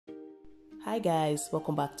Hi guys,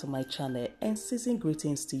 welcome back to my channel and season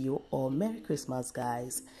greetings to you all. Merry Christmas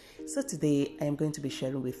guys. So today I am going to be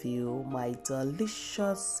sharing with you my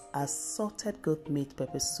delicious assorted goat meat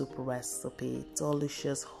pepper soup recipe.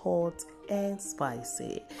 Delicious, hot and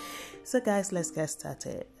spicy. So guys, let's get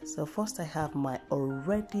started. So first I have my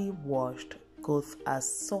already washed goat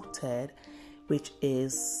assorted, which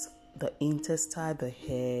is the intestine, the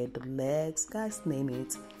head, the legs, guys name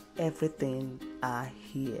it. Everything are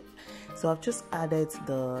here. So I've just added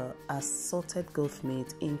the assorted goat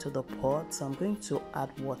meat into the pot. So I'm going to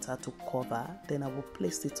add water to cover, then I will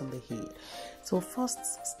place it on the heat. So first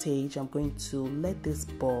stage, I'm going to let this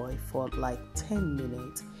boil for like 10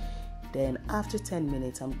 minutes. Then after 10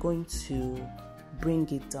 minutes, I'm going to bring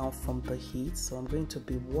it down from the heat. So I'm going to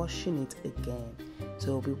be washing it again.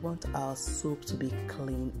 So we want our soup to be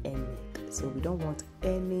clean and neat. So we don't want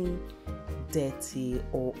any dirty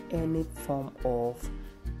or any form of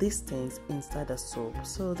these things inside the soup.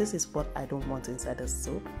 So this is what I don't want inside the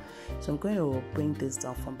soup. So I'm going to bring this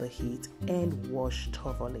down from the heat and wash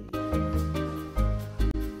thoroughly.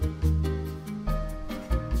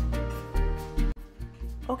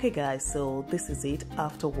 Okay guys, so this is it.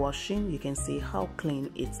 After washing, you can see how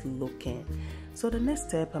clean it's looking. So the next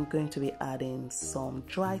step, I'm going to be adding some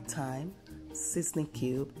dry thyme, seasoning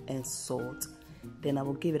cube and salt. Then I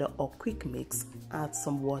will give it a quick mix, add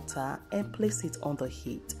some water and place it on the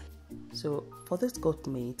heat. So for this goat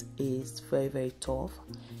meat is very tough.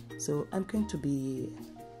 So I'm going to be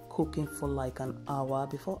cooking for like an hour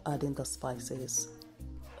before adding the spices.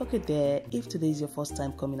 Okay there, if today is your first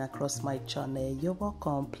time coming across my channel, you're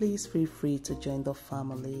welcome. Please feel free to join the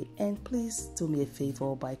family and please do me a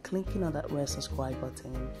favor by clicking on that red subscribe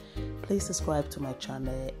button. Please subscribe to my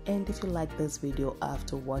channel, and if you like this video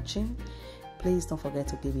after watching, please don't forget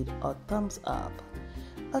to give it a thumbs up.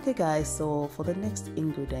 Okay guys, so for the next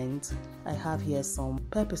ingredient, I have here some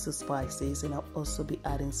pepper soup spices, and I'll also be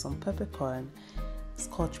adding some peppercorn,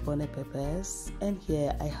 Scotch bonnet peppers, and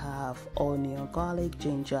here I have onion, garlic,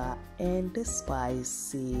 ginger, and the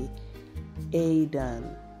spicy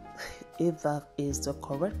Aidan. If that is the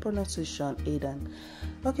correct pronunciation, Aidan.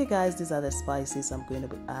 Okay guys, these are the spices I'm going to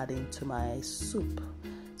be adding to my soup.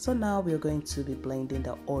 So now we're going to be blending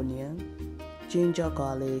the onion, ginger,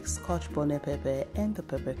 garlic, Scotch bonnet pepper and the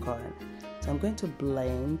peppercorn. So I'm going to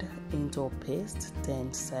blend into a paste,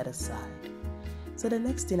 then set aside. So the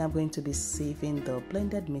next thing, I'm going to be sieving the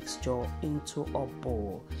blended mixture into a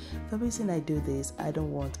bowl. The reason I do this, I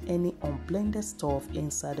don't want any unblended stuff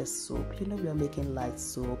inside the soup. You know, we are making light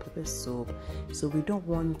soup, pepper soup, so we don't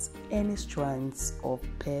want any strands of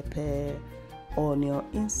pepper, onion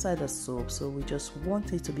inside the soup. So we just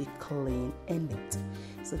want it to be clean and neat.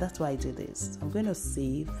 So that's why I do this. I'm going to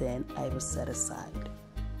sieve, then I will set aside.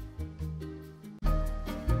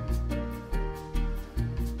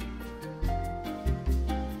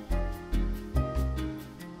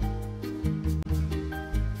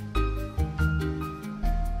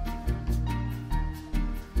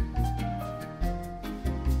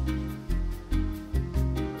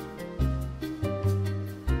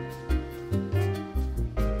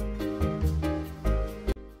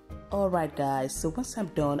 Alright guys, so once I'm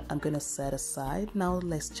done, I'm going to set aside. Now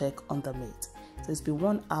let's check on the meat. So it's been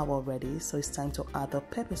 1 hour already, so it's time to add the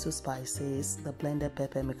pepper soup spices, the blended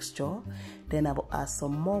pepper mixture. Then I will add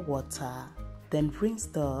some more water, then rinse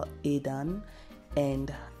the Aidan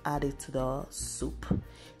and add it to the soup.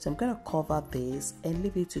 So I'm going to cover this and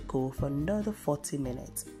leave it to cook for another 40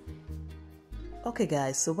 minutes. Okay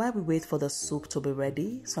guys, so while we wait for the soup to be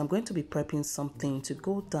ready, so I'm going to be prepping something to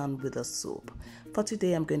go down with the soup. For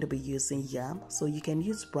today, I'm going to be using yam, so you can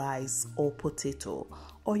use rice or potato,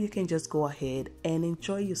 or you can just go ahead and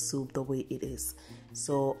enjoy your soup the way it is.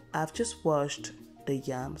 So I've just washed the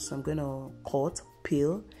yam, so I'm going to cut,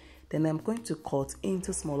 peel, then I'm going to cut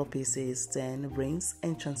into smaller pieces, then rinse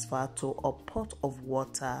and transfer to a pot of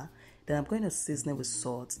water. Then I'm going to season it with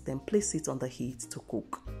salt, then place it on the heat to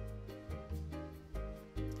cook.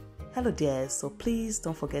 Hello there, so please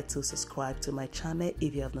don't forget to subscribe to my channel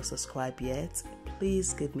if you have not subscribed yet.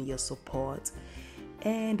 Please give me your support,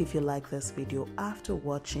 and if you like this video after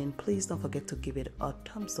watching, please don't forget to give it a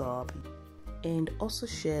thumbs up and also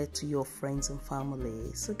share to your friends and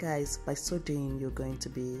family. So guys, by so doing, you're going to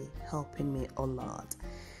be helping me a lot.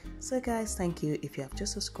 So guys, thank you if you have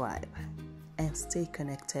just subscribed, and stay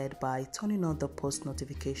connected by turning on the post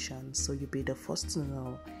notifications so you'll be the first to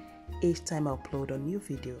know each time I upload a new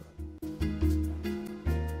video.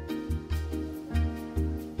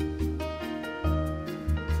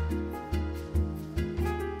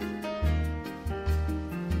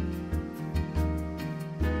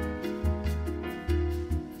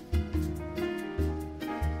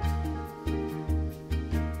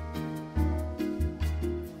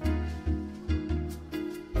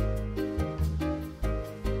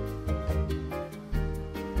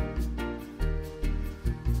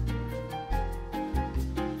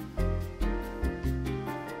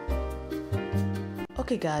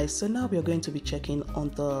 Okay guys, so now we are going to be checking on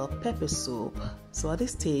the pepper soup. So at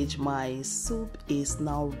this stage my soup is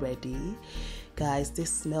now ready. Guys, this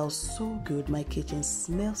smells so good. My kitchen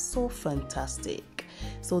smells so fantastic.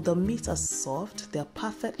 So the meat are soft, they're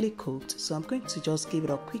perfectly cooked. So I'm going to just give it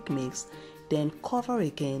a quick mix, then cover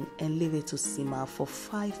again and leave it to simmer for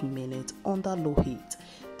 5 minutes under low heat.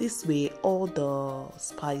 This way all the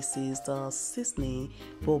spices, the seasoning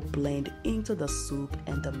will blend into the soup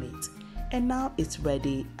and the meat. And now it's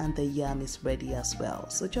ready and the yam is ready as well.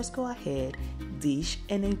 So just go ahead, dish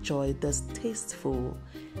and enjoy this tasteful,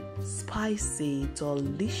 spicy,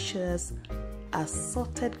 delicious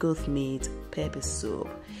assorted goat meat pepper soup.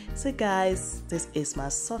 So guys, this is my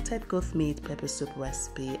assorted goat meat pepper soup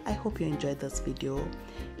recipe. I hope you enjoyed this video.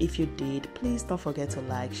 If you did, please don't forget to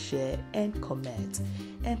like, share and comment.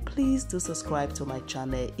 And please do subscribe to my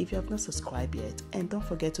channel if you have not subscribed yet. And don't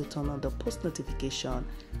forget to turn on the post notification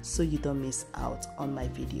so you don't miss out on my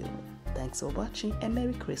video. Thanks for watching and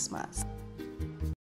Merry Christmas.